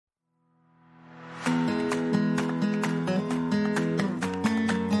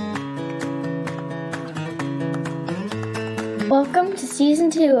Welcome to Season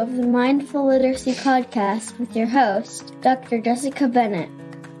 2 of the Mindful Literacy Podcast with your host, Dr. Jessica Bennett.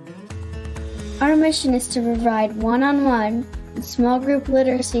 Our mission is to provide one-on-one and small group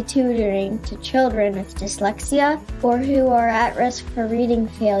literacy tutoring to children with dyslexia or who are at risk for reading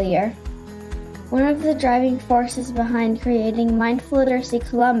failure. One of the driving forces behind creating Mindful Literacy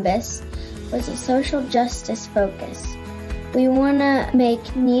Columbus was a social justice focus. We want to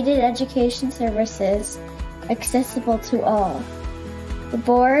make needed education services accessible to all. The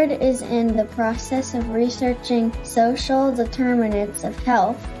board is in the process of researching social determinants of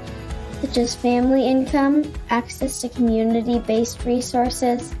health, such as family income, access to community-based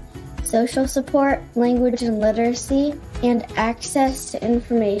resources, social support, language and literacy, and access to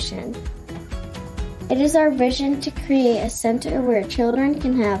information. It is our vision to create a center where children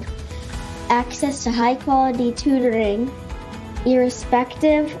can have access to high-quality tutoring,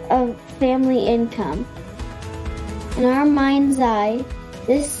 irrespective of family income. In our mind's eye,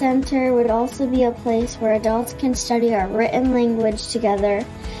 this center would also be a place where adults can study our written language together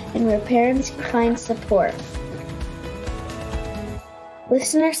and where parents can find support.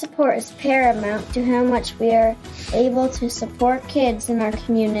 Listener support is paramount to how much we are able to support kids in our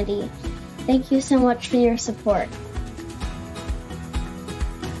community. Thank you so much for your support.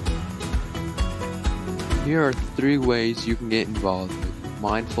 Here are 3 ways you can get involved with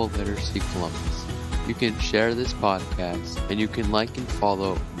Mindful Literacy Columbus. You can share this podcast, and you can like and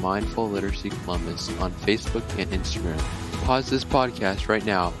follow Mindful Literacy Columbus on Facebook and Instagram. Pause this podcast right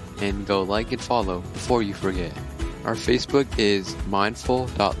now and go like and follow before you forget. Our Facebook is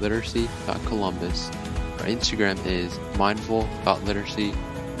mindful.literacy.columbus. Our Instagram is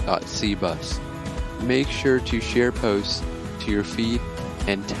mindful.literacy.cbus. Make sure to share posts to your feed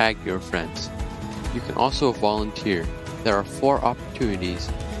and tag your friends. You can also volunteer. There are 4 opportunities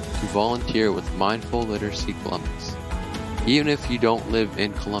to volunteer with Mindful Literacy Columbus, even if you don't live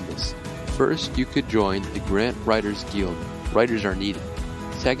in Columbus. First, you could join the Grant Writers Guild. Writers are needed.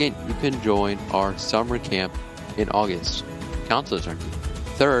 Second, you can join our summer camp in August. Counselors are needed.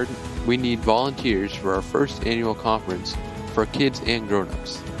 Third, we need volunteers for our first annual conference for kids and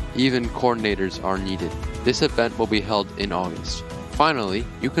grown-ups. Even coordinators are needed. This event will be held in August. Finally,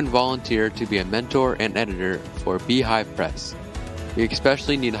 you can volunteer to be a mentor and editor for Beehive Press. We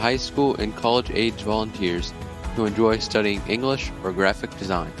especially need high school and college-age volunteers who enjoy studying English or graphic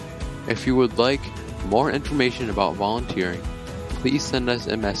design. If you would like more information about volunteering, please send us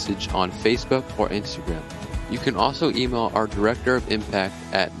a message on Facebook or Instagram. You can also email our Director of Impact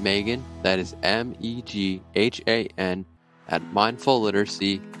at Megan, that is MEGHAN, at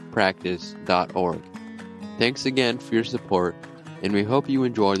mindfulliteracypractice.org. Thanks again for your support, and we hope you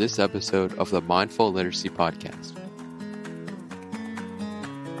enjoy this episode of the Mindful Literacy Podcast.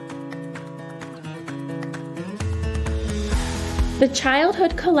 The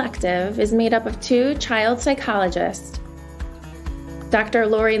Childhood Collective is made up of 2 child psychologists, Dr.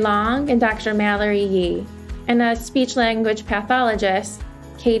 Lori Long and Dr. Mallory Yee, and a speech-language pathologist,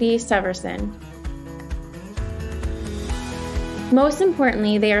 Katie Severson. Most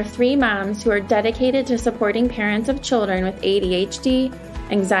importantly, they are 3 moms who are dedicated to supporting parents of children with ADHD,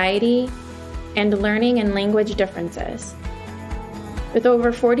 anxiety, and learning and language differences. With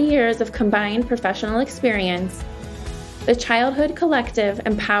over 40 years of combined professional experience, the Childhood Collective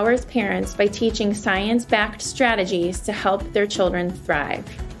empowers parents by teaching science-backed strategies to help their children thrive.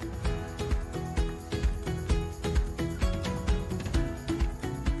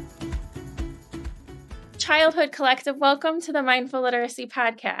 Childhood Collective, welcome to the Mindful Literacy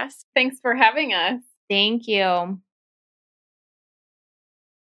Podcast. Thanks for having us. Thank you.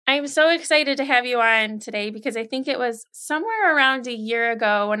 I'm so excited to have you on today because I think it was somewhere around a year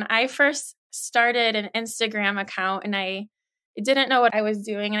ago when I first started an Instagram account and I didn't know what I was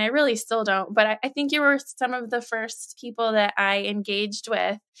doing, and I really still don't, but I think you were some of the first people that I engaged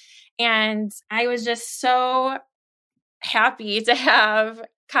with. And I was just so happy to have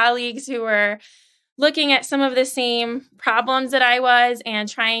colleagues who were looking at some of the same problems that I was and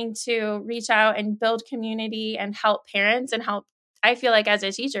trying to reach out and build community and help parents and help. I feel like as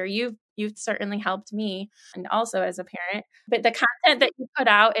a teacher, you've certainly helped me and also as a parent. But the content that you put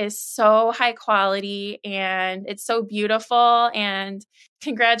out is so high quality and it's so beautiful. And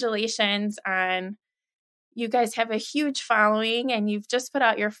congratulations on, you guys have a huge following and you've just put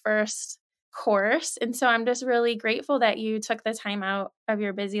out your first course. And so I'm just really grateful that you took the time out of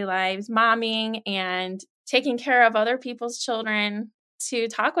your busy lives, momming and taking care of other people's children to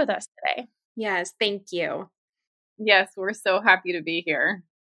talk with us today. Yes, thank you. Yes, we're so happy to be here.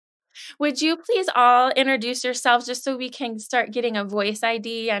 Would you please all introduce yourselves just so we can start getting a voice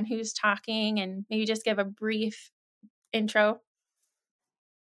ID on who's talking and maybe just give a brief intro?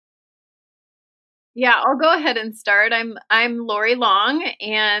 Yeah, I'll go ahead and start. I'm Lori Long,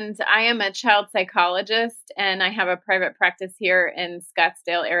 and I am a child psychologist, and I have a private practice here in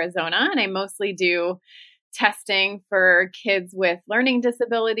Scottsdale, Arizona, and I mostly do testing for kids with learning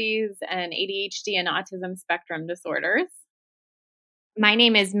disabilities and ADHD and autism spectrum disorders. My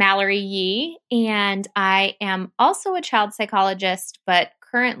name is Mallory Yee, and I am also a child psychologist, but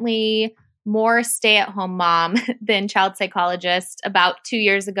currently more stay-at-home mom than child psychologist. About 2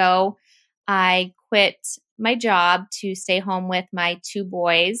 years ago, I quit my job to stay home with my 2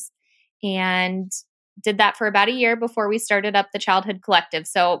 boys and did that for about a year before we started up the Childhood Collective.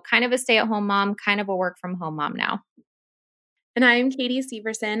 So kind of a stay-at-home mom, kind of a work-from-home mom now. And I'm Katie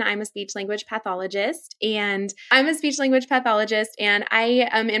Severson. I'm a speech language pathologist, and I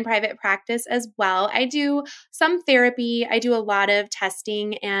am in private practice as well. I do some therapy. I do a lot of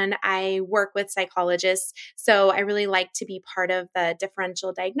testing, and I work with psychologists. So I really like to be part of the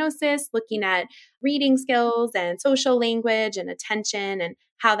differential diagnosis, looking at reading skills and social language and attention and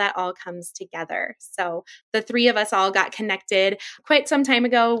how that all comes together. So the 3 of us all got connected quite some time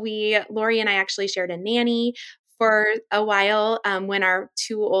ago. Lori and I actually shared a nanny for a while when our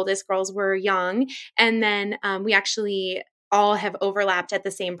 2 oldest girls were young. And then we actually all have overlapped at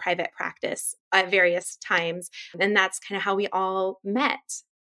the same private practice at various times. And that's kind of how we all met.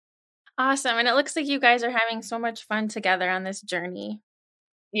 Awesome. And it looks like you guys are having so much fun together on this journey.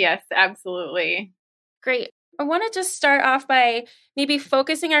 Yes, absolutely. Great. I want to just start off by maybe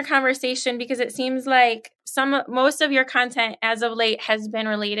focusing our conversation because it seems like most of your content as of late has been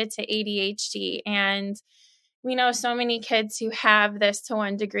related to ADHD, and we know so many kids who have this to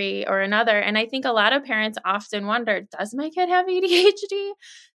one degree or another. And I think a lot of parents often wonder, does my kid have ADHD?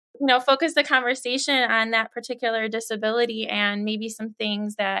 Focus the conversation on that particular disability and maybe some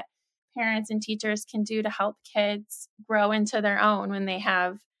things that parents and teachers can do to help kids grow into their own when they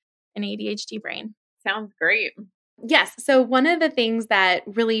have an ADHD brain. Sounds great. Yes. So one of the things that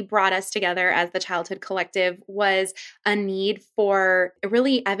really brought us together as the Childhood Collective was a need for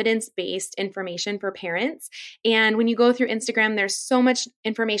really evidence-based information for parents. And when you go through Instagram, there's so much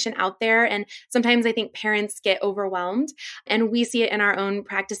information out there. And sometimes I think parents get overwhelmed. And we see it in our own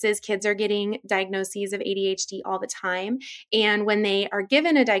practices. Kids are getting diagnoses of ADHD all the time. And when they are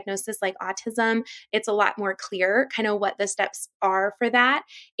given a diagnosis like autism, it's a lot more clear kind of what the steps are for that.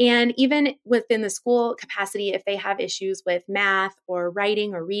 And even within the school capacity, if they have issues with math or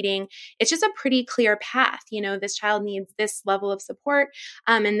writing or reading, it's just a pretty clear path. This child needs this level of support,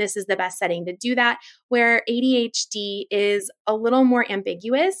 and this is the best setting to do that. Where ADHD is a little more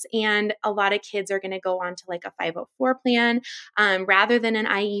ambiguous, and a lot of kids are going to go on to like a 504 plan rather than an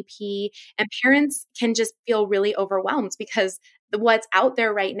IEP, and parents can just feel really overwhelmed because what's out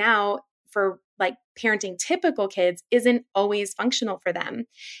there right now for like parenting typical kids isn't always functional for them.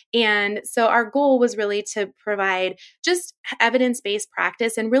 And so our goal was really to provide just evidence-based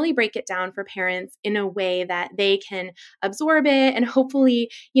practice and really break it down for parents in a way that they can absorb it and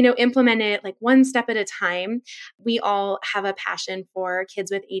hopefully, implement it like one step at a time. We all have a passion for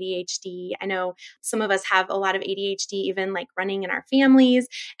kids with ADHD. I know some of us have a lot of ADHD, even like running in our families.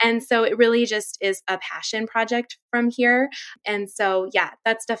 And so it really just is a passion project from here. And so, yeah,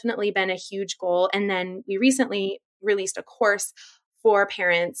 that's definitely been a huge goal. And then we recently released a course for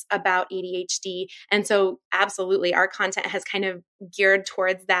parents about ADHD. And so absolutely, our content has kind of geared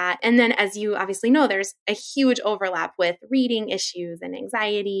towards that. And then as you obviously know, there's a huge overlap with reading issues and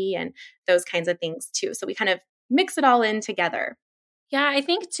anxiety and those kinds of things too. So we kind of mix it all in together. Yeah, I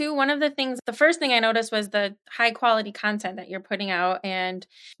think too, the first thing I noticed was the high quality content that you're putting out. And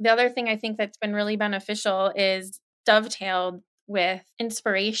the other thing I think that's been really beneficial is dovetailed with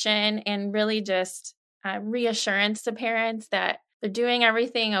inspiration and really just reassurance to parents that they're doing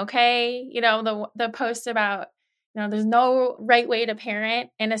everything okay. The post about, there's no right way to parent.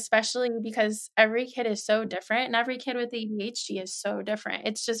 And especially because every kid is so different and every kid with ADHD is so different.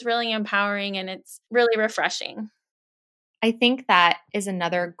 It's just really empowering and it's really refreshing. I think that is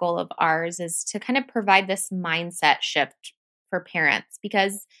another goal of ours, is to kind of provide this mindset shift for parents,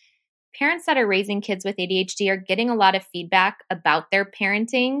 because parents that are raising kids with ADHD are getting a lot of feedback about their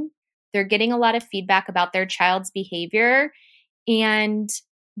parenting. They're getting a lot of feedback about their child's behavior. And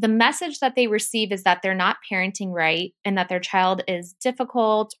the message that they receive is that they're not parenting right and that their child is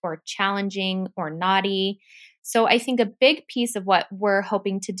difficult or challenging or naughty. So I think a big piece of what we're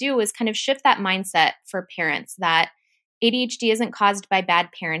hoping to do is kind of shift that mindset for parents that ADHD isn't caused by bad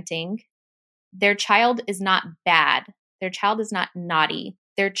parenting. Their child is not bad. Their child is not naughty.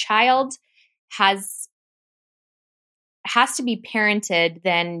 Their child has to be parented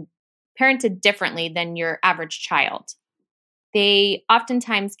differently than your average child.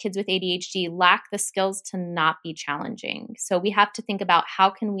 oftentimes kids with ADHD lack the skills to not be challenging. So we have to think about how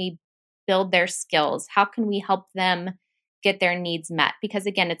can we build their skills? How can we help them get their needs met? Because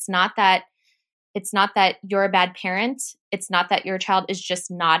again, it's not that you're a bad parent. It's not that your child is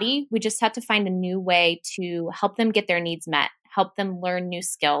just naughty. We just have to find a new way to help them get their needs met, help them learn new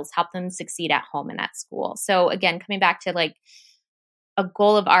skills, help them succeed at home and at school. So again, coming back to like a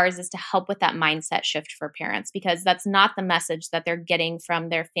goal of ours is to help with that mindset shift for parents, because that's not the message that they're getting from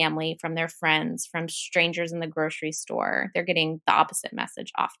their family, from their friends, from strangers in the grocery store. They're getting the opposite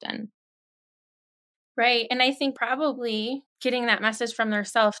message often. Right. And I think probably getting that message from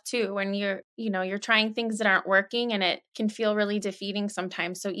themselves too, when you're trying things that aren't working, and it can feel really defeating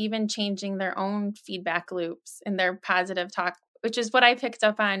sometimes. So even changing their own feedback loops and their positive talk, which is what I picked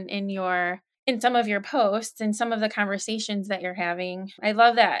up on in some of your posts and some of the conversations that you're having. I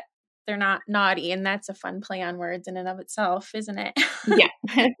love that they're not naughty, and that's a fun play on words in and of itself, isn't it? Yeah.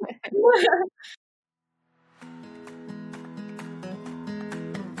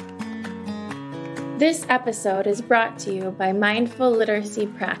 This episode is brought to you by Mindful Literacy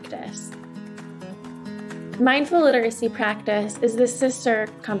Practice. Mindful Literacy Practice is the sister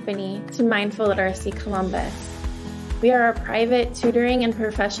company to Mindful Literacy Columbus. We are a private tutoring and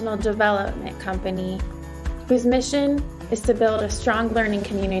professional development company whose mission is to build a strong learning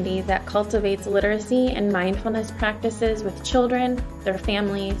community that cultivates literacy and mindfulness practices with children, their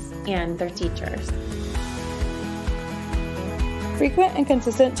families, and their teachers. Frequent and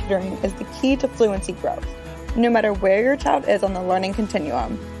consistent tutoring is the key to fluency growth, no matter where your child is on the learning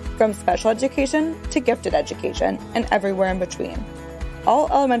continuum, from special education to gifted education and everywhere in between. All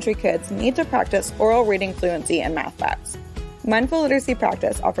elementary kids need to practice oral reading fluency and math facts. Mindful Literacy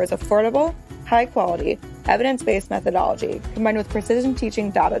Practice offers affordable, high-quality, evidence-based methodology combined with precision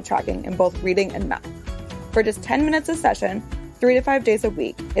teaching data tracking in both reading and math. For just 10 minutes a session, 3 to 5 days a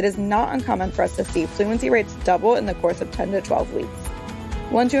week, it is not uncommon for us to see fluency rates double in the course of 10 to 12 weeks.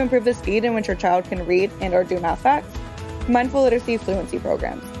 Want to improve the speed in which your child can read and or do math facts? Mindful Literacy Fluency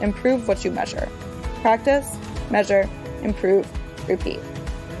Programs. Improve what you measure. Practice, measure, improve, repeat.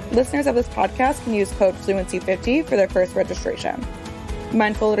 Listeners of this podcast can use code FLUENCY50 for their first registration.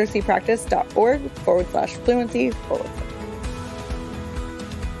 mindfulliteracypractice.org/fluency/.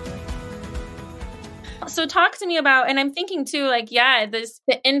 So talk to me about, and I'm thinking too,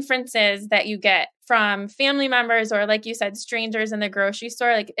 the inferences that you get from family members or, like you said, strangers in the grocery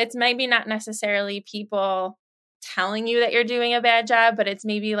store. Like, it's maybe not necessarily people telling you that you're doing a bad job, but it's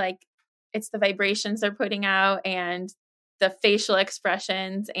maybe it's the vibrations they're putting out and the facial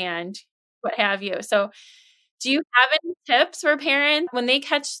expressions and what have you. So do you have any tips for parents when they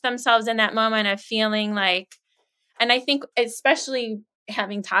catch themselves in that moment of feeling like, and I think especially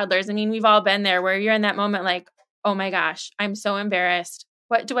having toddlers, I mean, we've all been there where you're in that moment like, oh my gosh, I'm so embarrassed.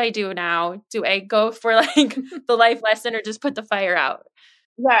 What do I do now? Do I go for the life lesson or just put the fire out?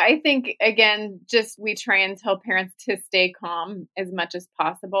 Yeah, I think, again, just we try and tell parents to stay calm as much as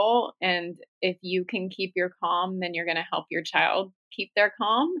possible. And if you can keep your calm, then you're going to help your child keep their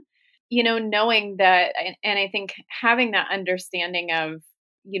calm. Knowing that, and I think having that understanding of,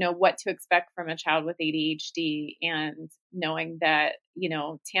 what to expect from a child with ADHD, and knowing that,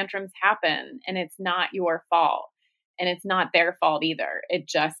 tantrums happen and it's not your fault and it's not their fault either. It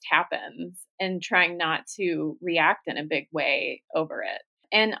just happens, and trying not to react in a big way over it.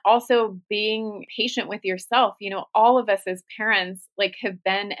 And also being patient with yourself. All of us as parents have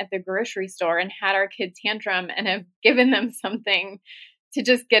been at the grocery store and had our kid tantrum and have given them something to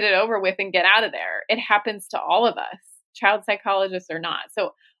just get it over with and get out of there. It happens to all of us, child psychologists or not.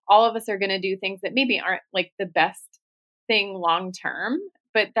 So all of us are going to do things that maybe aren't the best thing long term,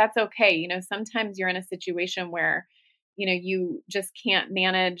 but that's okay. Sometimes you're in a situation where you just can't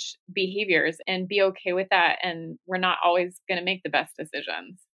manage behaviors, and be okay with that. And we're not always going to make the best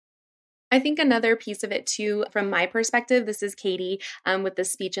decisions. I think another piece of it too, from my perspective, this is Katie with the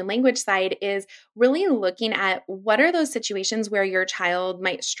speech and language side, is really looking at what are those situations where your child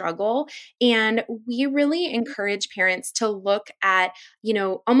might struggle. And we really encourage parents to look at,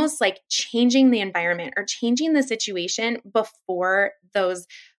 almost like changing the environment or changing the situation before those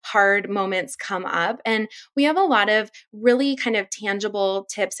hard moments come up. And we have a lot of really kind of tangible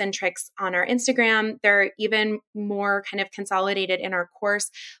tips and tricks on our Instagram. They're even more kind of consolidated in our course.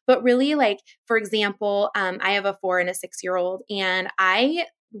 But really, for example, I have a 4 and a 6-year-old, and I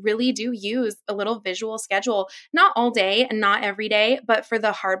really do use a little visual schedule, not all day and not every day, but for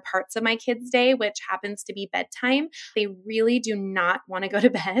the hard parts of my kids' day, which happens to be bedtime. They really do not want to go to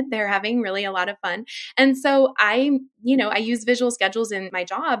bed. They're having really a lot of fun. And so I use visual schedules in my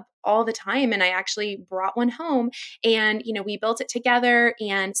job all the time. And I actually brought one home and, we built it together.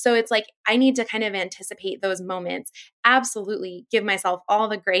 And so it's like, I need to kind of anticipate those moments. Absolutely give myself all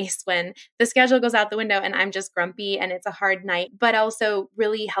the grace when the schedule goes out the window and I'm just grumpy and it's a hard night, but also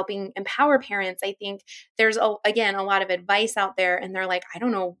really helping empower parents. I think there's, again, a lot of advice out there and they're like, I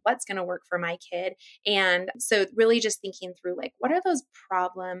don't know what's going to work for my kid. And so really just thinking through like, what are those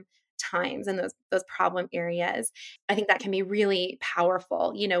problem times and those problem areas? I think that can be really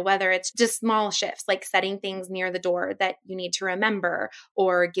powerful, whether it's just small shifts, like setting things near the door that you need to remember,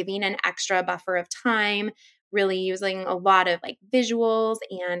 or giving an extra buffer of time, really using a lot of like visuals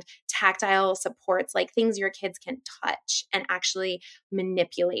and tactile supports, like things your kids can touch and actually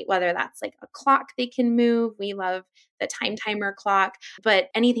manipulate, whether that's like a clock they can move. We love the time timer clock, but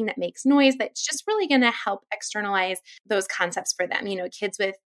anything that makes noise that's just really going to help externalize those concepts for them. Kids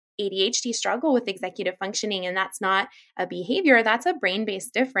with ADHD struggle with executive functioning, and that's not a behavior, that's a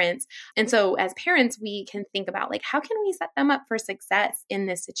brain-based difference. And so as parents, we can think about like, how can we set them up for success in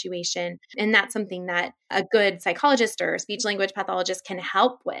this situation? And that's something that a good psychologist or speech language pathologist can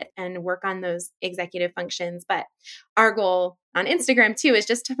help with and work on those executive functions. But our goal on Instagram too is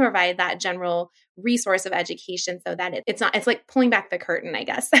just to provide that general resource of education so that it's like pulling back the curtain, I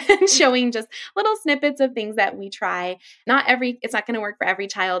guess, and showing just little snippets of things that we try. It's not going to work for every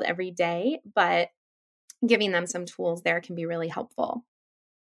child every day, but giving them some tools there can be really helpful.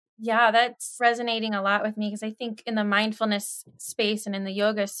 Yeah, that's resonating a lot with me because I think in the mindfulness space and in the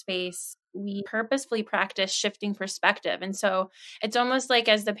yoga space, we purposefully practice shifting perspective. And so it's almost like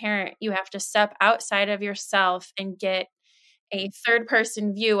as the parent, you have to step outside of yourself and get a third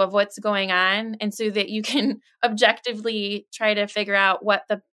person view of what's going on. And so that you can objectively try to figure out what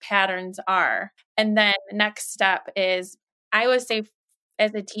the patterns are. And then the next step is, I would say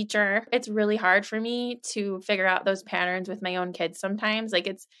as a teacher, it's really hard for me to figure out those patterns with my own kids sometimes.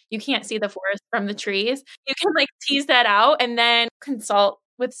 Like you can't see the forest from the trees. You can like tease that out and then consult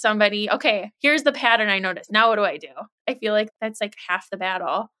with somebody. Okay, here's the pattern I noticed. Now what do I do? I feel like that's like half the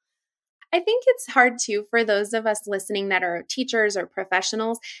battle. I think it's hard too for those of us listening that are teachers or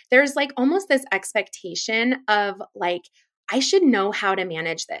professionals. There's like almost this expectation of like, I should know how to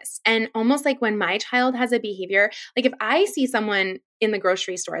manage this. And almost like when my child has a behavior, like if I see someone in the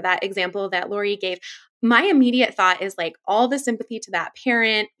grocery store, that example that Lori gave, my immediate thought is like all the sympathy to that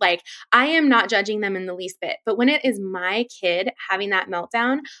parent. Like I am not judging them in the least bit. But when it is my kid having that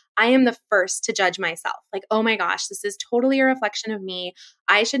meltdown, I am the first to judge myself. Like, oh my gosh, this is totally a reflection of me.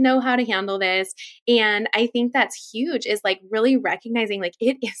 I should know how to handle this. And I think that's huge, is like really recognizing like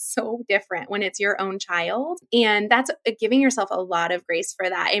it is so different when it's your own child. And that's giving yourself a lot of grace for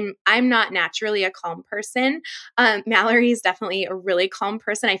that. I'm not naturally a calm person. Mallory is definitely a really calm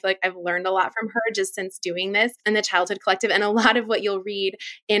person. I feel like I've learned a lot from her just since doing this in the Childhood Collective. And a lot of what you'll read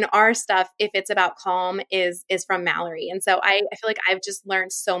in our stuff, if it's about calm, is from Mallory. And so I feel like I've just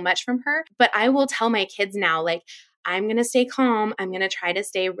learned so much from her. But I will tell my kids now, like, I'm going to stay calm. I'm going to try to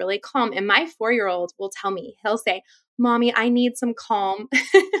stay really calm. And my 4-year-old will tell me, he'll say, Mommy, I need some calm.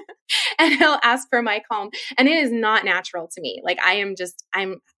 And he'll ask for my calm. And it is not natural to me. Like I'm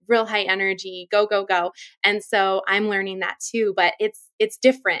real high energy, go, go, go. And so I'm learning that too, but it's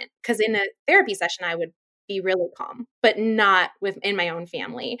different because in a therapy session, I would be really calm, but not in my own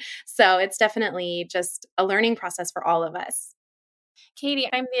family. So it's definitely just a learning process for all of us. Katie,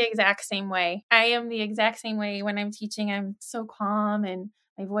 I'm the exact same way. I am the exact same way when I'm teaching. I'm so calm and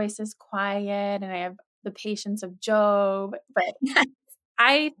my voice is quiet and I have the patience of Job. But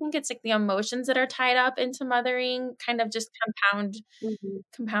I think it's like the emotions that are tied up into mothering kind of just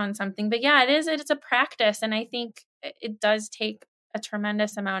compound something. But yeah, it's a practice. And I think it does take a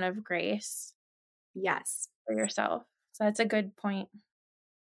tremendous amount of grace. Yes. For yourself. So that's a good point.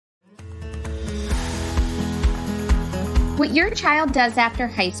 What your child does after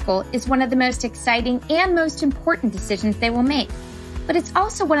high school is one of the most exciting and most important decisions they will make, but it's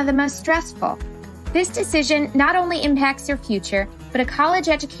also one of the most stressful. This decision not only impacts their future, but a college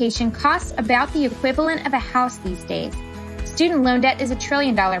education costs about the equivalent of a house these days. Student loan debt is $1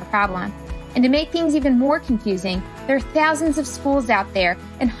 trillion problem. And to make things even more confusing, there are thousands of schools out there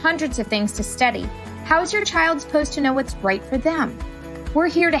and hundreds of things to study. How is your child supposed to know what's right for them? We're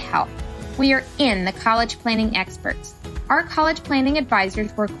here to help. We are in the College Planning Experts. Our college planning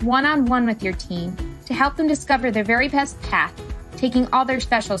advisors work one-on-one with your teen to help them discover their very best path, taking all their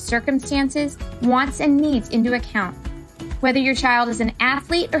special circumstances, wants, and needs into account. Whether your child is an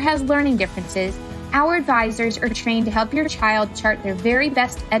athlete or has learning differences, our advisors are trained to help your child chart their very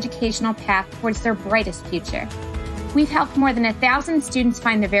best educational path towards their brightest future. We've helped more than 1,000 students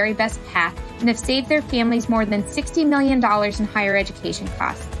find their very best path and have saved their families more than $60 million in higher education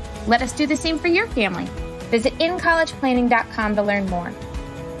costs. Let us do the same for your family. Visit incollegeplanning.com to learn more.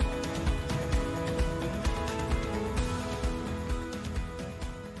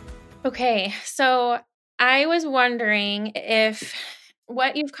 Okay, so I was wondering if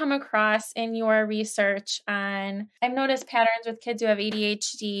what you've come across in your research on, I've noticed patterns with kids who have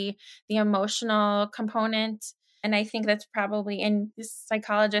ADHD, the emotional component, and I think that's probably, and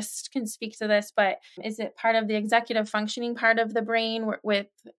psychologists can speak to this, but is it part of the executive functioning part of the brain with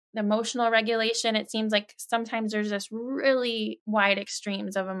emotional regulation? It seems like sometimes there's this really wide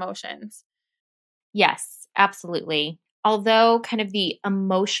extremes of emotions. Yes, absolutely. Although kind of the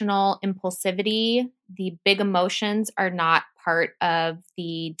emotional impulsivity, the big emotions are not part of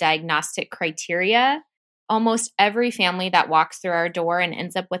the diagnostic criteria. Almost every family that walks through our door and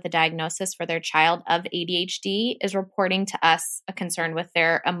ends up with a diagnosis for their child of ADHD is reporting to us a concern with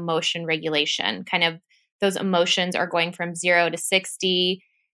their emotion regulation. Kind of those emotions are going from 0 to 60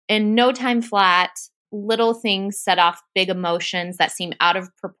 in no time flat. Little things set off big emotions that seem out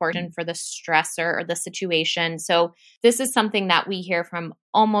of proportion for the stressor or the situation. So this is something that we hear from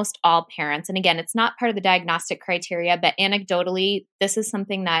almost all parents. And again, it's not part of the diagnostic criteria, but anecdotally, this is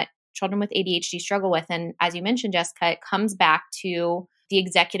something that children with ADHD struggle with. And as you mentioned, Jessica, it comes back to the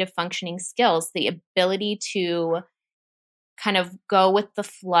executive functioning skills, the ability to kind of go with the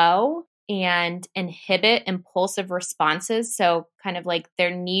flow and inhibit impulsive responses. So kind of like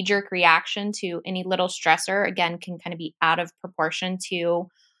their knee-jerk reaction to any little stressor, again, can kind of be out of proportion to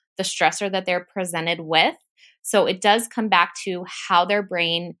the stressor that they're presented with. So it does come back to how their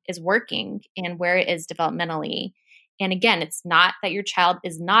brain is working and where it is developmentally. And again, it's not that your child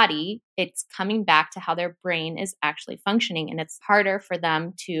is naughty. It's coming back to how their brain is actually functioning. And it's harder for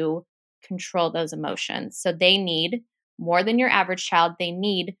them to control those emotions. So they need more than your average child. They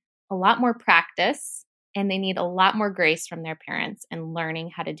need a lot more practice, and they need a lot more grace from their parents and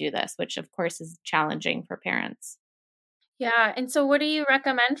learning how to do this, which of course is challenging for parents. Yeah. And so what do you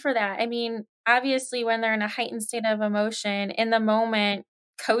recommend for that? I mean, obviously when they're in a heightened state of emotion in the moment,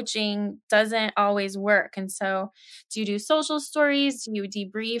 coaching doesn't always work. And so do you do social stories? Do you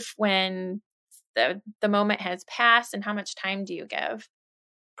debrief when the moment has passed, and how much time do you give?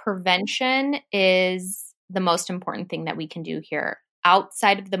 Prevention is the most important thing that we can do here.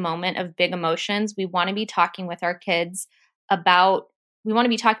 Outside of the moment of big emotions, we want to be talking with our kids about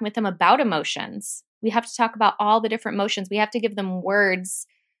emotions. We have to talk about all the different emotions. We have to give them words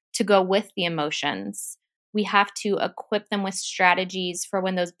to go with the emotions. We have to equip them with strategies for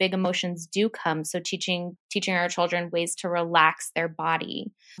when those big emotions do come. So teaching our children ways to relax their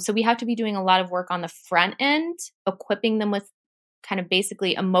body. So we have to be doing a lot of work on the front end, equipping them with kind of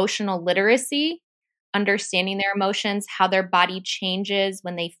basically emotional literacy, understanding their emotions, how their body changes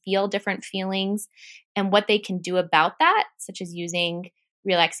when they feel different feelings, and what they can do about that, such as using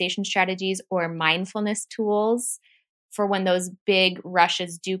relaxation strategies or mindfulness tools for when those big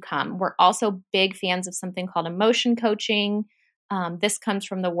rushes do come. We're also big fans of something called emotion coaching. This comes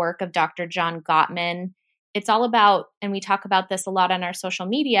from the work of Dr. John Gottman. It's all about, and we talk about this a lot on our social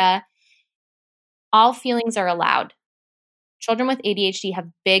media, all feelings are allowed. Children with ADHD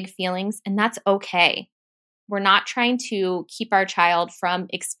have big feelings, and that's okay. We're not trying to keep our child from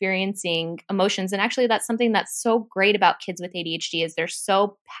experiencing emotions. And actually, that's something that's so great about kids with ADHD is they're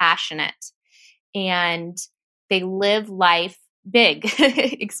so passionate and they live life big,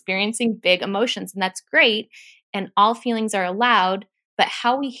 experiencing big emotions. And that's great. And all feelings are allowed, but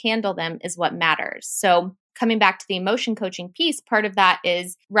how we handle them is what matters. So coming back to the emotion coaching piece, part of that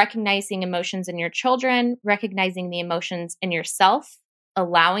is recognizing emotions in your children, recognizing the emotions in yourself,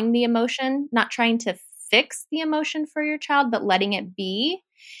 allowing the emotion, not trying to fix the emotion for your child, but letting it be,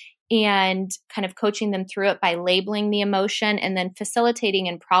 and kind of coaching them through it by labeling the emotion and then facilitating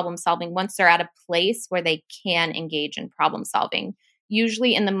and problem solving once they're at a place where they can engage in problem solving.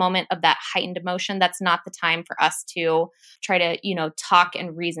 Usually in the moment of that heightened emotion, that's not the time for us to try to, talk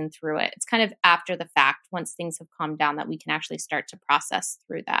and reason through it. It's kind of after the fact, once things have calmed down, that we can actually start to process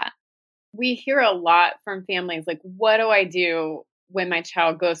through that. We hear a lot from families like, what do I do when my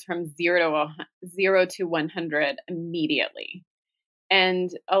child goes from 0 to 100 immediately? And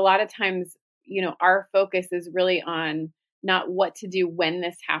a lot of times, our focus is really on not what to do when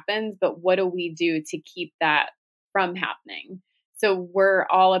this happens, but what do we do to keep that from happening? So we're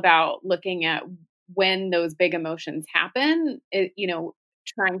all about looking at when those big emotions happen,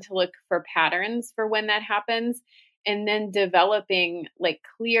 trying to look for patterns for when that happens, and then developing like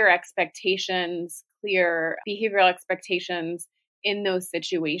clear expectations, clear behavioral expectations in those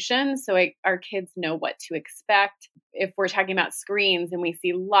situations so our kids know what to expect. If we're talking about screens and we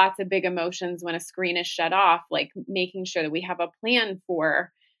see lots of big emotions when a screen is shut off, like making sure that we have a plan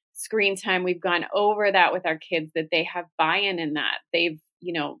for screen time, we've gone over that with our kids, that they have buy-in in that. They've,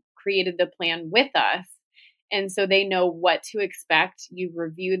 created the plan with us. And so they know what to expect. You've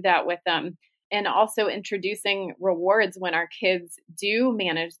reviewed that with them. And also introducing rewards when our kids do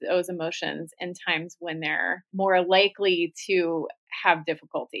manage those emotions in times when they're more likely to have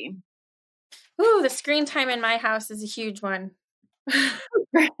difficulty. Ooh, the screen time in my house is a huge one.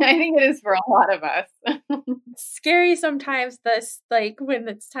 I think it is for a lot of us. It's scary sometimes, when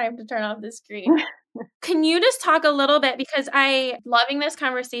it's time to turn off the screen. Can you just talk a little bit, because I loving this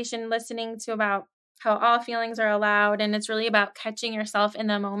conversation, listening to about how all feelings are allowed, and it's really about catching yourself in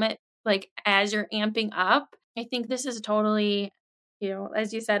the moment, like as you're amping up. I think this is totally,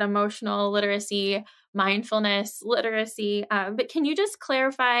 as you said, emotional literacy, mindfulness literacy. But can you just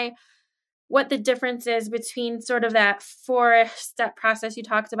clarify what the difference is between sort of that 4-step process you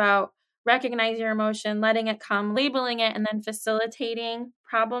talked about: recognize your emotion, letting it come, labeling it, and then facilitating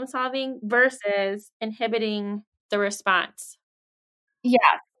problem solving, versus inhibiting the response? Yeah.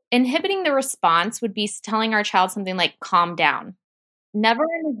 Inhibiting the response would be telling our child something like calm down. Never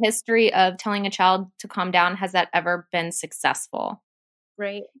in the history of telling a child to calm down has that ever been successful.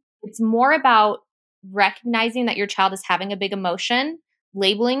 Right. It's more about recognizing that your child is having a big emotion,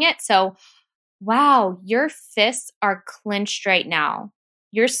 labeling it. So, wow, your fists are clenched right now.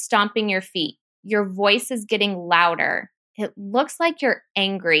 You're stomping your feet. Your voice is getting louder. It looks like you're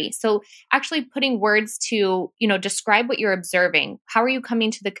angry. So actually putting words to, describe what you're observing. How are you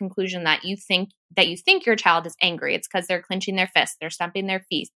coming to the conclusion that you think your child is angry? It's because they're clenching their fists, they're stomping their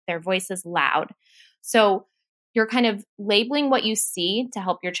feet, their voice is loud. So you're kind of labeling what you see to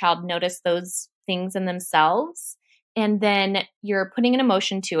help your child notice those things in themselves. And then you're putting an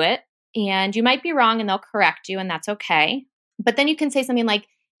emotion to it. And you might be wrong and they'll correct you, and that's okay. But then you can say something like,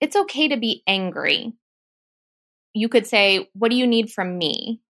 it's okay to be angry. You could say, what do you need from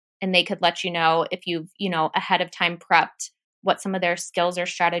me? And they could let you know if you've, ahead of time prepped what some of their skills or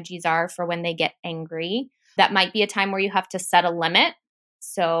strategies are for when they get angry. That might be a time where you have to set a limit.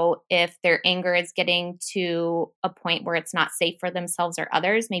 So if their anger is getting to a point where it's not safe for themselves or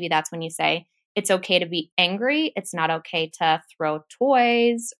others, maybe that's when you say, it's okay to be angry. It's not okay to throw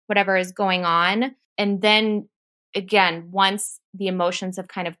toys, whatever is going on. And then again, once the emotions have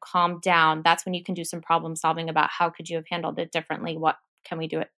kind of calmed down, that's when you can do some problem solving about how could you have handled it differently? What can we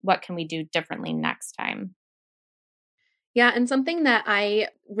do differently next time? Yeah. And something that I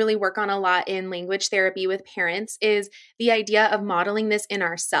really work on a lot in language therapy with parents is the idea of modeling this in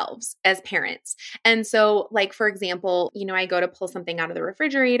ourselves as parents. And so, like, for example, I go to pull something out of the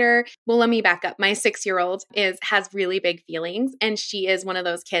refrigerator. Well, let me back up. My 6-year-old has really big feelings, and she is one of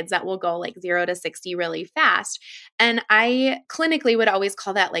those kids that will go like 0 to 60 really fast. And I clinically would always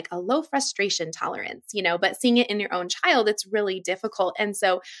call that like a low frustration tolerance, but seeing it in your own child, it's really difficult. And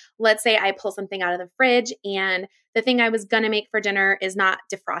so let's say I pull something out of the fridge and the thing I was going to make for dinner is not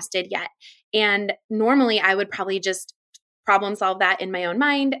defrosted yet. And normally I would probably just problem solve that in my own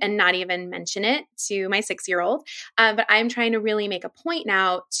mind and not even mention it to my 6-year-old. But I'm trying to really make a point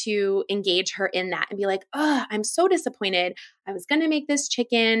now to engage her in that and be like, oh, I'm so disappointed. I was going to make this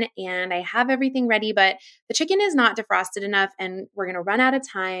chicken and I have everything ready, but the chicken is not defrosted enough and we're going to run out of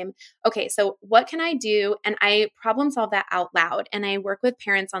time. Okay, so what can I do? And I problem solve that out loud. And I work with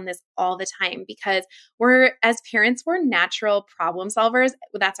parents on this all the time because as parents, we're natural problem solvers.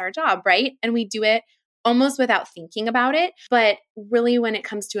 That's our job, right? And we do it almost without thinking about it. But really, when it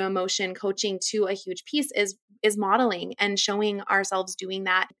comes to emotion coaching, too, a huge piece is modeling and showing ourselves doing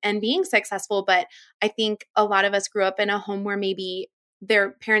that and being successful. But I think a lot of us grew up in a home where maybe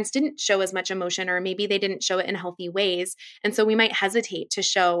their parents didn't show as much emotion, or maybe they didn't show it in healthy ways. And so we might hesitate to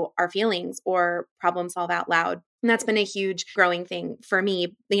show our feelings or problem solve out loud. And that's been a huge growing thing for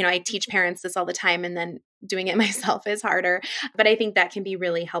me. I teach parents this all the time, and then doing it myself is harder. But I think that can be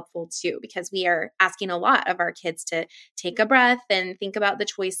really helpful too, because we are asking a lot of our kids to take a breath and think about the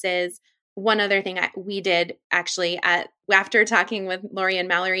choices. One other thing we did actually after talking with Lori and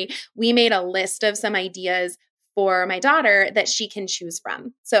Mallory, we made a list of some ideas for my daughter that she can choose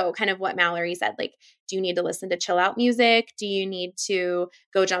from. So kind of what Mallory said, like, do you need to listen to chill out music? Do you need to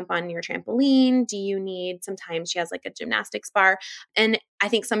go jump on your trampoline? Do you need, sometimes she has like a gymnastics bar. And I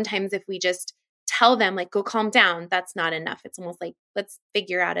think sometimes if we just tell them like, go calm down, that's not enough. It's almost like, let's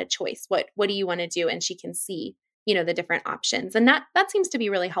figure out a choice. What do you want to do? And she can see, the different options. And that seems to be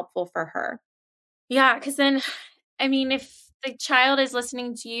really helpful for her. Yeah. Cause then, if the child is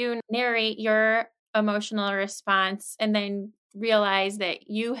listening to you narrate your emotional response and then realize that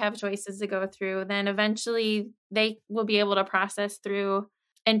you have choices to go through, then eventually they will be able to process through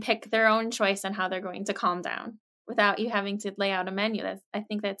and pick their own choice on how they're going to calm down, without you having to lay out a menu. I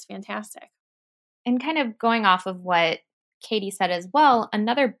think that's fantastic. And kind of going off of what Katie said as well,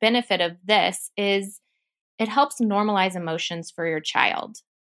 another benefit of this is it helps normalize emotions for your child.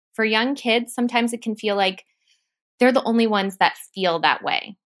 For young kids, sometimes it can feel like they're the only ones that feel that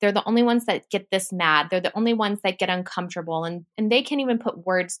way. They're the only ones that get this mad. They're the only ones that get uncomfortable, and they can't even put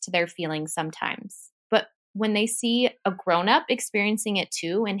words to their feelings sometimes. But when they see a grown-up experiencing it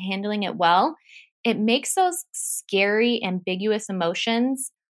too and handling it well, it makes those scary, ambiguous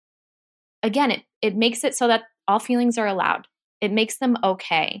emotions, again, it makes it so that all feelings are allowed. It makes them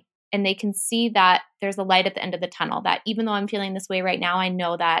okay. And they can see that there's a light at the end of the tunnel, that even though I'm feeling this way right now, I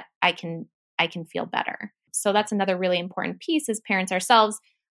know that I can feel better. So that's another really important piece as parents ourselves.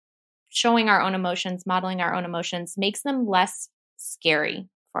 Showing our own emotions, modeling our own emotions makes them less scary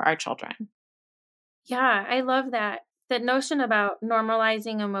for our children. Yeah, I love that. That notion about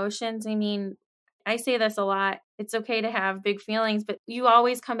normalizing emotions. I mean, I say this a lot. It's okay to have big feelings, but you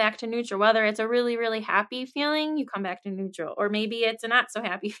always come back to neutral. Whether it's a really, really happy feeling, you come back to neutral. Or maybe it's a not so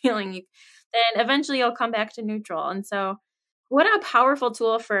happy feeling, then eventually you'll come back to neutral. And so what a powerful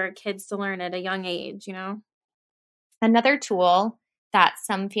tool for kids to learn at a young age, you know? Another tool that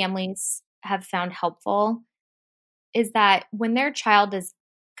some families have found helpful is that when their child is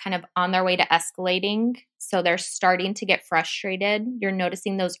kind of on their way to escalating, so they're starting to get frustrated, you're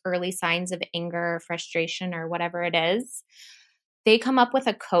noticing those early signs of anger or frustration or whatever it is, they come up with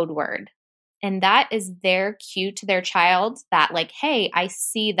a code word. And that is their cue to their child that like, hey, I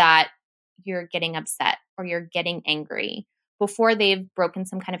see that you're getting upset or you're getting angry. Before they've broken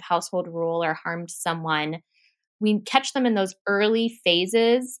some kind of household rule or harmed someone, we catch them in those early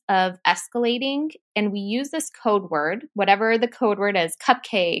phases of escalating, and we use this code word, whatever the code word is,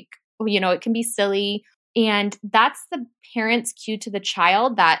 cupcake, it can be silly. And that's the parent's cue to the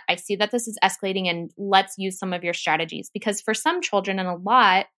child that I see that this is escalating and let's use some of your strategies. Because for some children, and a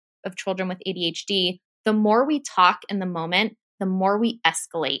lot of children with ADHD, the more we talk in the moment, the more we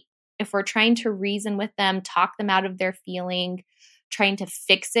escalate. If we're trying to reason with them, talk them out of their feeling, trying to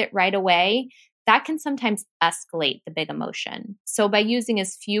fix it right away, that can sometimes escalate the big emotion. So by using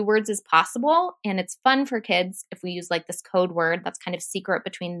as few words as possible, and it's fun for kids if we use like this code word that's kind of secret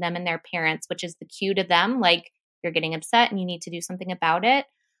between them and their parents, which is the cue to them, like you're getting upset and you need to do something about it.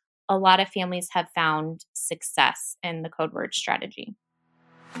 A lot of families have found success in the code word strategy.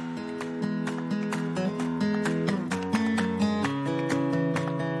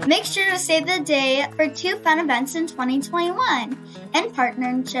 Make sure to save the day for 2 fun events in 2021. In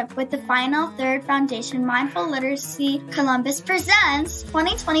partnership with the Final Third Foundation Mindful Literacy, Columbus presents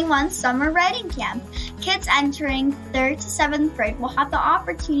 2021 Summer Writing Camp. Kids entering 3rd to 7th grade will have the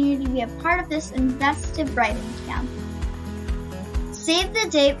opportunity to be a part of this investive writing camp. Save the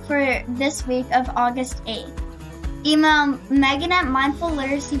date for this week of August 8th. Email Megan at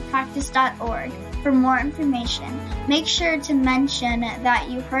mindfulliteracypractice.org for more information. Make sure to mention that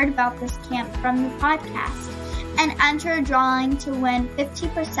you heard about this camp from the podcast and enter a drawing to win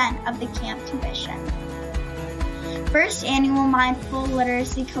 50% of the camp tuition. First annual Mindful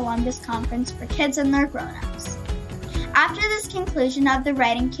Literacy Columbus Conference for kids and their grown-ups. After this conclusion of the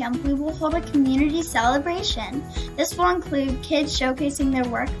writing camp, we will hold a community celebration. This will include kids showcasing their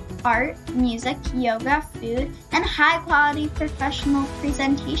work, art, music, yoga, food, and high-quality professional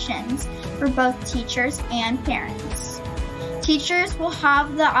presentations for both teachers and parents. Teachers will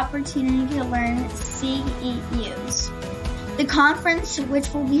have the opportunity to learn CEUs. The conference,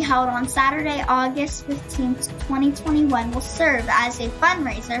 which will be held on Saturday, August 15th, 2021, will serve as a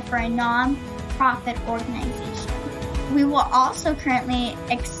fundraiser for a non-profit organization. We will also currently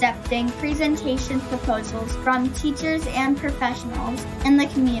accepting presentation proposals from teachers and professionals in the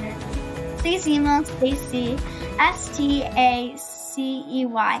community. Please email Stacy, STACEY,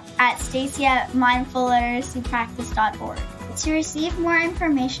 at stacy@mindfulliteracypractice.org to receive more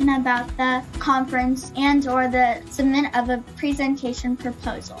information about the conference and or the submit of a presentation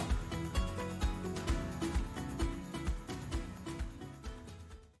proposal.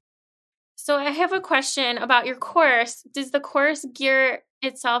 So I have a question about your course. Does the course gear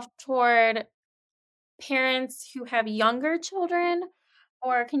itself toward parents who have younger children?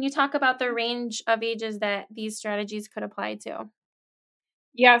 Or can you talk about the range of ages that these strategies could apply to?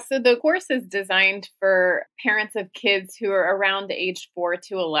 Yeah, so the course is designed for parents of kids who are around age 4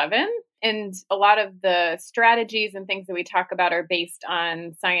 to 11. And a lot of the strategies and things that we talk about are based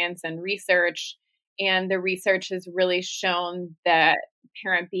on science and research. And the research has really shown that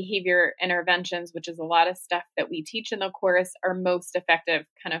parent behavior interventions, which is a lot of stuff that we teach in the course, are most effective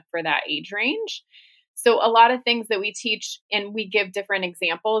kind of for that age range. So a lot of things that we teach, and we give different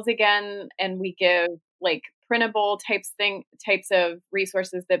examples again, and we give like printable types of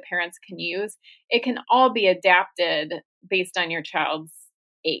resources that parents can use. It can all be adapted based on your child's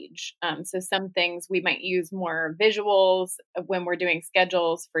age. So some things we might use more visuals when we're doing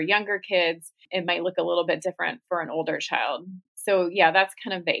schedules for younger kids. It might look a little bit different for an older child. So yeah, that's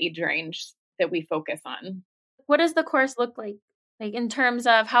kind of the age range that we focus on. What does the course look like? Like in terms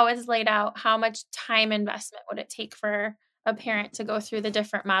of how it's laid out, how much time investment would it take for a parent to go through the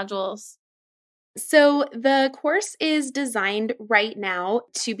different modules? So the course is designed right now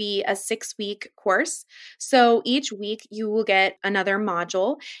to be a 6-week course. So each week you will get another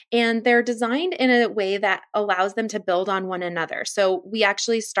module, and they're designed in a way that allows them to build on one another. So we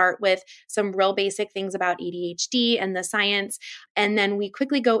actually start with some real basic things about ADHD and the science, and then we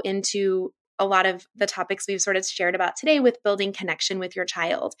quickly go into a lot of the topics we've sort of shared about today with building connection with your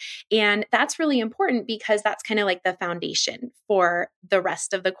child. And that's really important because that's kind of like the foundation for the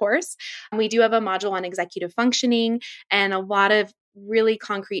rest of the course. We do have a module on executive functioning and a lot of really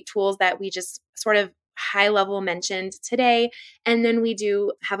concrete tools that we just sort of high level mentioned today. And then we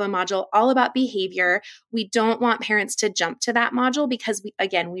do have a module all about behavior. We don't want parents to jump to that module because we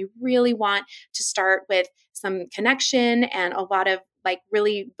really want to start with some connection and a lot of like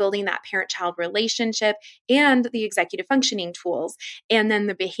really building that parent-child relationship and the executive functioning tools. And then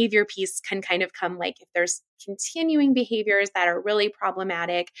the behavior piece can kind of come like if there's continuing behaviors that are really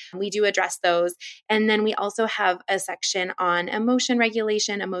problematic, we do address those. And then we also have a section on emotion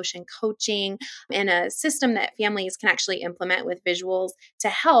regulation, emotion coaching, and a system that families can actually implement with visuals to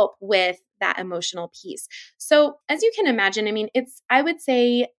help with that emotional piece. So as you can imagine, I would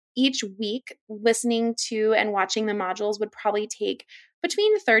say each week, listening to and watching the modules would probably take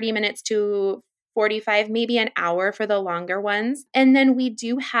between 30 minutes to 45, maybe an hour for the longer ones. And then we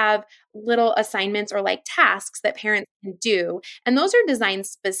do have little assignments or like tasks that parents can do. And those are designed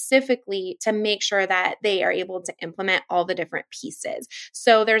specifically to make sure that they are able to implement all the different pieces.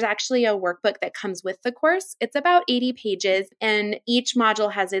 So there's actually a workbook that comes with the course. It's about 80 pages, and each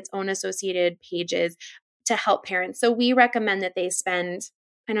module has its own associated pages to help parents. So we recommend that they spend,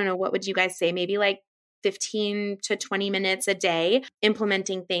 I don't know, what would you guys say? Maybe like 15 to 20 minutes a day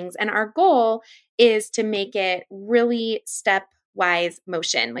implementing things. And our goal is to make it really stepwise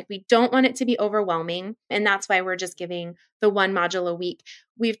motion. Like we don't want it to be overwhelming. And that's why we're just giving the one module a week.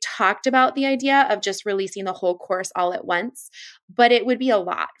 We've talked about the idea of just releasing the whole course all at once, but it would be a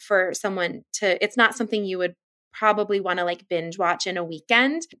lot for someone it's not something you would probably want to like binge watch in a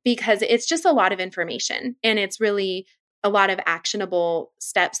weekend because it's just a lot of information and it's really a lot of actionable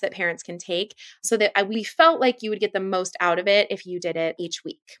steps that parents can take so that we felt like you would get the most out of it if you did it each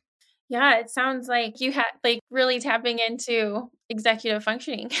week. Yeah, it sounds like you had like really tapping into executive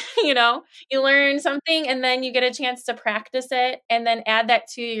functioning. You learn something and then you get a chance to practice it and then add that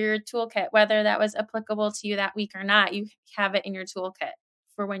to your toolkit, whether that was applicable to you that week or not. You have it in your toolkit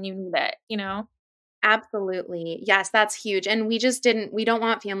for when you need it. Absolutely. Yes, that's huge. And we don't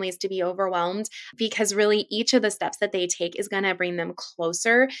want families to be overwhelmed because really each of the steps that they take is going to bring them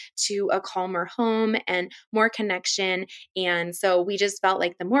closer to a calmer home and more connection. And so we just felt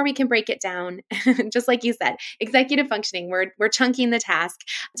like the more we can break it down, just like you said, executive functioning, we're chunking the task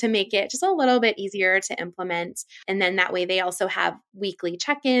to make it just a little bit easier to implement. And then that way they also have weekly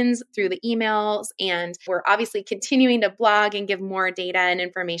check-ins through the emails. And we're obviously continuing to blog and give more data and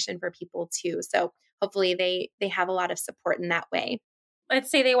information for people too. So hopefully they have a lot of support in that way.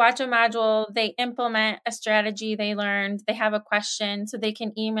 Let's say they watch a module, they implement a strategy they learned, they have a question, so they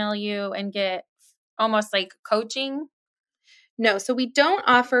can email you and get almost like coaching. No, so we don't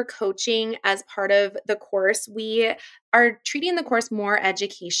offer coaching as part of the course. We are treating the course more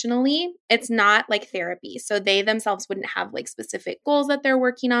educationally. It's not like therapy. So they themselves wouldn't have like specific goals that they're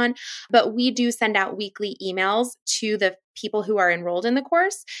working on, but we do send out weekly emails to the people who are enrolled in the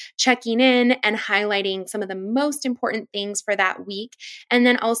course, checking in and highlighting some of the most important things for that week. And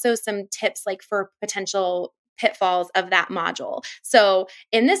then also some tips like for potential pitfalls of that module. So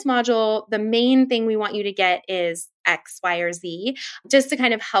in this module, the main thing we want you to get is X, Y, or Z, just to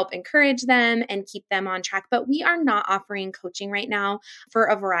kind of help encourage them and keep them on track. But we are not offering coaching right now for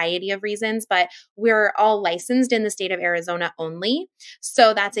a variety of reasons, but we're all licensed in the state of Arizona only.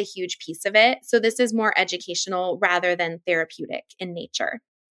 So that's a huge piece of it. So this is more educational rather than therapeutic in nature.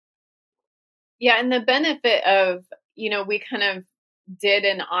 Yeah. And the benefit of, we kind of did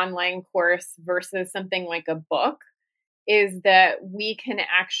an online course versus something like a book is that we can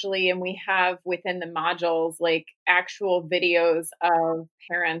actually, and we have within the modules, like actual videos of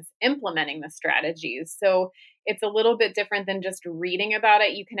parents implementing the strategies. So it's a little bit different than just reading about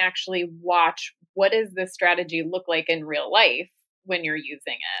it. You can actually watch what does the strategy look like in real life when you're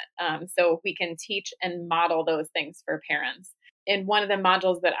using it. So we can teach and model those things for parents. In one of the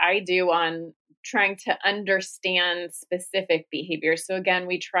modules that I do on trying to understand specific behaviors. So again,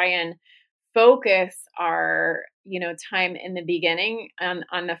 we try and focus our, time in the beginning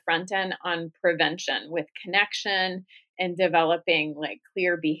on the front end on prevention with connection and developing like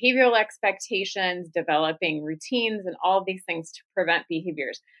clear behavioral expectations, developing routines and all of these things to prevent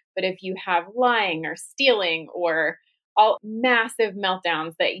behaviors. But if you have lying or stealing or all massive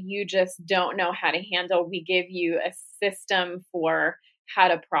meltdowns that you just don't know how to handle, we give you a system for how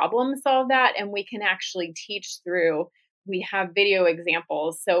to problem solve that. And we can actually teach through, we have video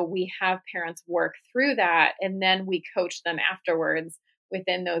examples. So we have parents work through that and then we coach them afterwards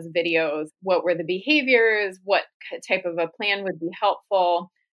within those videos. What were the behaviors? What type of a plan would be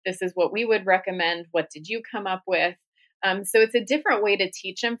helpful? This is what we would recommend. What did you come up with? So it's a different way to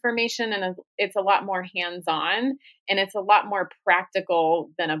teach information and it's a lot more hands-on and it's a lot more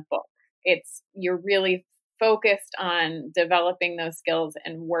practical than a book. You're really focused on developing those skills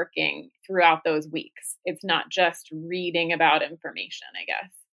and working throughout those weeks. It's not just reading about information, I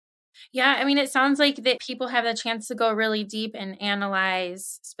guess. Yeah, I mean, it sounds like that people have the chance to go really deep and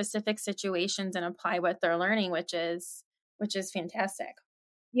analyze specific situations and apply what they're learning, which is fantastic.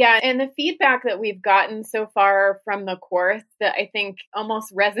 Yeah, and the feedback that we've gotten so far from the course that I think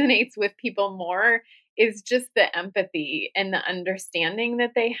almost resonates with people more is just the empathy and the understanding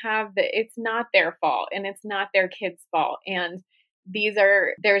that they have that it's not their fault and it's not their kids' fault. And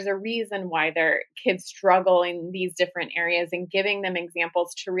there's a reason why their kids struggle in these different areas and giving them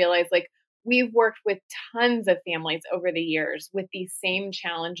examples to realize like we've worked with tons of families over the years with these same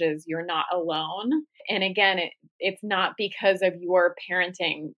challenges. You're not alone. And again, it's not because of your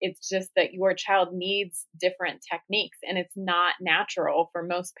parenting. It's just that your child needs different techniques and it's not natural for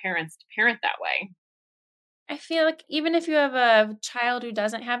most parents to parent that way. I feel like even if you have a child who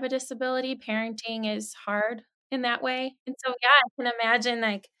doesn't have a disability, parenting is hard in that way. And so, yeah, I can imagine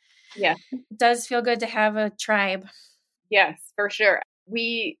it does feel good to have a tribe. Yes, for sure.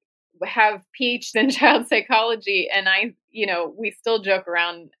 We have PhDs in child psychology and we still joke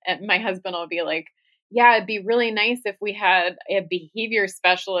around and my husband will be like, yeah, it'd be really nice if we had a behavior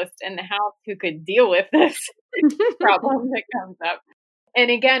specialist in the house who could deal with this problem that comes up. And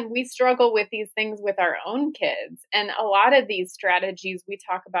again, we struggle with these things with our own kids. And a lot of these strategies we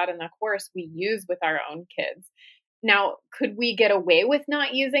talk about in the course, we use with our own kids. Now, could we get away with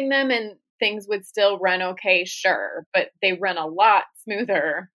not using them and things would still run okay? Sure. But they run a lot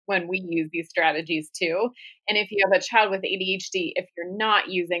smoother when we use these strategies too. And if you have a child with ADHD, if you're not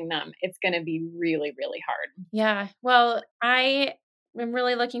using them, it's going to be really, really hard. Yeah. Well, I am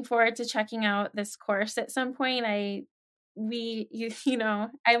really looking forward to checking out this course at some point. I'm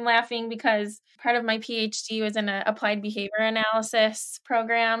laughing because part of my PhD was in an applied behavior analysis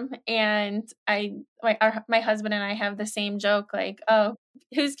program. And my husband and I have the same joke, like, oh,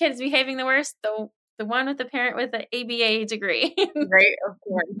 whose kid's behaving the worst? The one with the parent with the ABA degree. Right. Of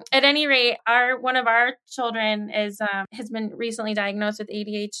course. At any rate, one of our children has been recently diagnosed with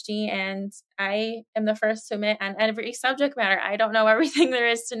ADHD, and I am the first to admit on every subject matter, I don't know everything there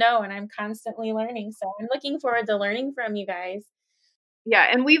is to know, and I'm constantly learning. So I'm looking forward to learning from you guys. Yeah,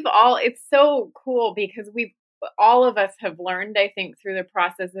 and it's so cool because all of us have learned, I think, through the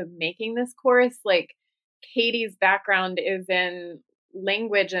process of making this course. Like Katie's background is in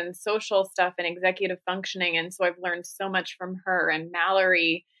language and social stuff and executive functioning. And so I've learned so much from her. And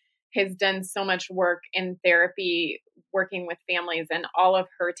Mallory has done so much work in therapy, working with families, and all of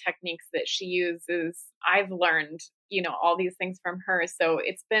her techniques that she uses. I've learned, all these things from her. So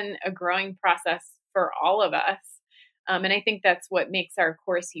it's been a growing process for all of us. And I think that's what makes our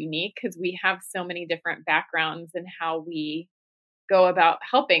course unique because we have so many different backgrounds in how we go about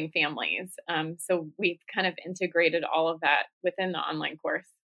helping families. So we've kind of integrated all of that within the online course.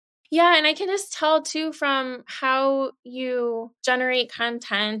 Yeah, and I can just tell too from how you generate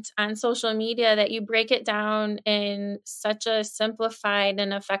content on social media that you break it down in such a simplified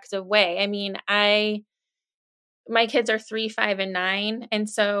and effective way. I mean, my kids are 3, 5, and 9. And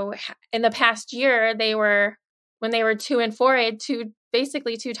so in the past year, when they were 2 and 4, I had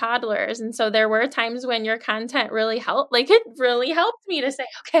basically two toddlers. And so there were times when your content really helped. Like it really helped me to say,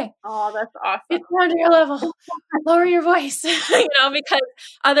 okay, oh, that's awesome. It's down to your level, lower your voice, because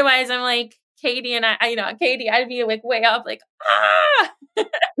otherwise I'm like Katie and I'd be like way up, like, ah,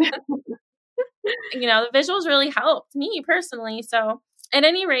 the visuals really helped me personally. So at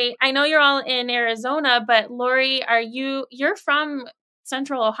any rate, I know you're all in Arizona, but Lori, you're from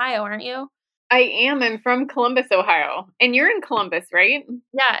Central Ohio, aren't you? I am. I'm from Columbus, Ohio. And you're in Columbus, right?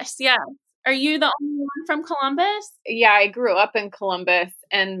 Yes. Yeah. Are you the only one from Columbus? Yeah, I grew up in Columbus,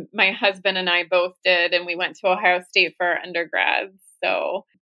 and my husband and I both did, and we went to Ohio State for our undergrads. So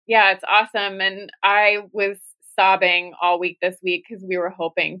yeah, it's awesome. And I was sobbing all week this week because we were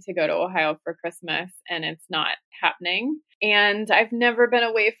hoping to go to Ohio for Christmas, and it's not happening. And I've never been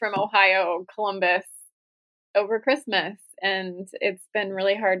away from Ohio, Columbus, over Christmas, and it's been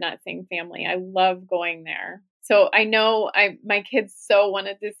really hard not seeing family. I love going there. So I know my kids so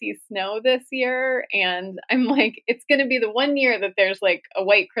wanted to see snow this year, and I'm like, it's going to be the one year that there's like a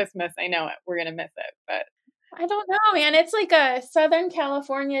white Christmas. I know it. We're going to miss it, but I don't know, man. It's like a Southern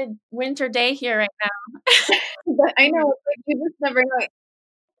California winter day here right now. But I know, like, you just never know.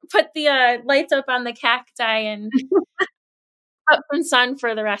 Put the lights up on the cacti and up some sun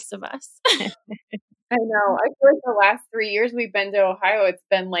for the rest of us. I know. I feel like the last 3 years we've been to Ohio, it's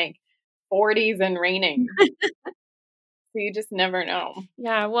been like 40s and raining. So you just never know.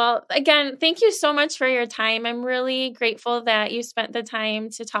 Yeah. Well, again, thank you so much for your time. I'm really grateful that you spent the time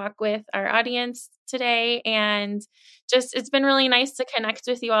to talk with our audience today. And just, it's been really nice to connect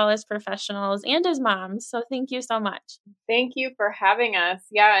with you all as professionals and as moms. So thank you so much. Thank you for having us.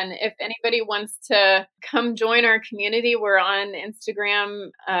 Yeah. And if anybody wants to come join our community, we're on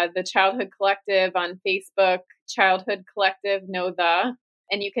Instagram, the Childhood Collective, on Facebook, Childhood Collective,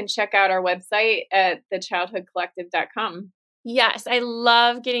 and you can check out our website at thechildhoodcollective.com. Yes, I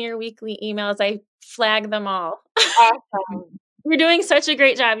love getting your weekly emails. I flag them all. Awesome. You're doing such a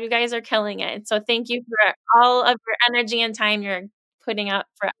great job. You guys are killing it. So thank you for all of your energy and time you're putting out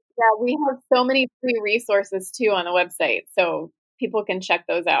for us. Yeah, we have so many free resources too on the website, so people can check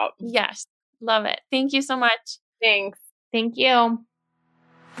those out. Yes, love it. Thank you so much. Thanks. Thank you.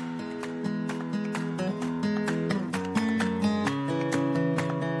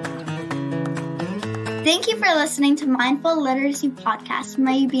 Thank you for listening to Mindful Literacy Podcast.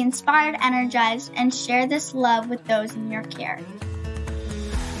 May you be inspired, energized, and share this love with those in your care.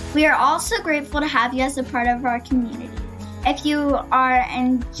 We are also grateful to have you as a part of our community. If you are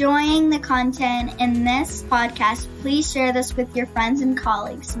enjoying the content in this podcast, please share this with your friends and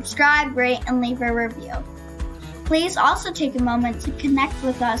colleagues. Subscribe, rate, and leave a review. Please also take a moment to connect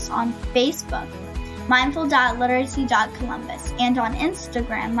with us on Facebook, mindful.literacy.columbus, and on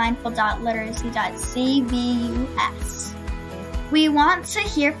Instagram, mindful.literacy.cbus. We want to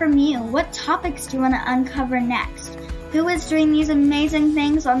hear from you. What topics do you want to uncover next? Who is doing these amazing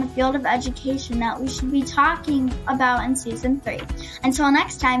things on the field of education that we should be talking about in Season 3? Until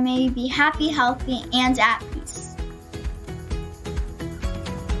next time, may you be happy, healthy, and at peace.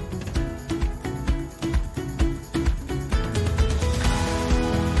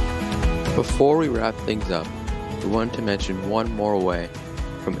 Before we wrap things up, we want to mention one more way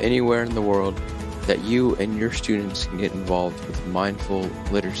from anywhere in the world that you and your students can get involved with Mindful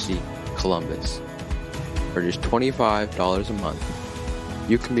Literacy Columbus. For just $25 a month,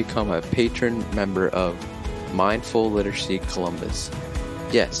 you can become a patron member of Mindful Literacy Columbus.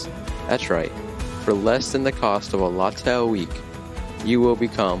 Yes, that's right. For less than the cost of a latte a week, you will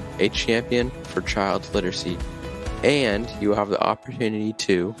become a champion for child literacy, and you will have the opportunity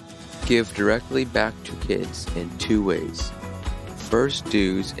to give directly back to kids in 2 ways. First,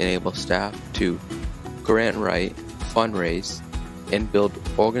 dues enable staff to grant write, fundraise, and build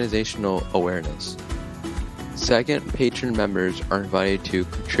organizational awareness. Second, patron members are invited to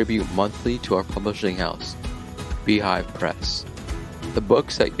contribute monthly to our publishing house, Beehive Press. The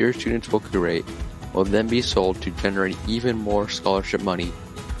books that your students will curate will then be sold to generate even more scholarship money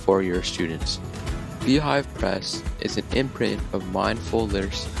for your students. Beehive Press is an imprint of Mindful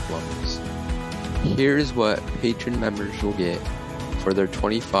Literacy Columbus. Here's what patron members will get for their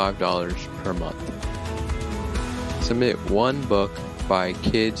 $25 per month. Submit one book by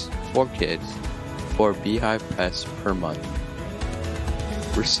kids for kids for Beehive Press per month.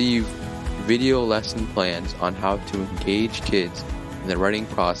 Receive video lesson plans on how to engage kids in the writing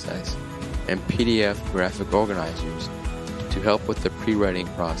process and PDF graphic organizers to help with the pre-writing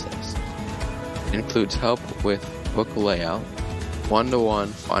process. It includes help with book layout, one-to-one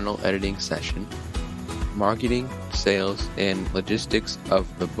final editing session, marketing, sales, and logistics of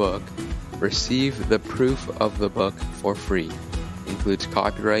the book. Receive the proof of the book for free. Includes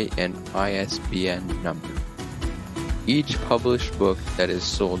copyright and ISBN number. Each published book that is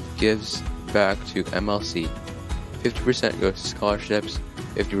sold gives back to MLC. 50% goes to scholarships,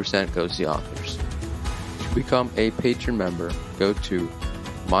 50% goes to the authors. To become a patron member, go to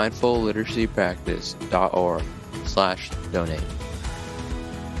mindfulliteracypractice.org/donate.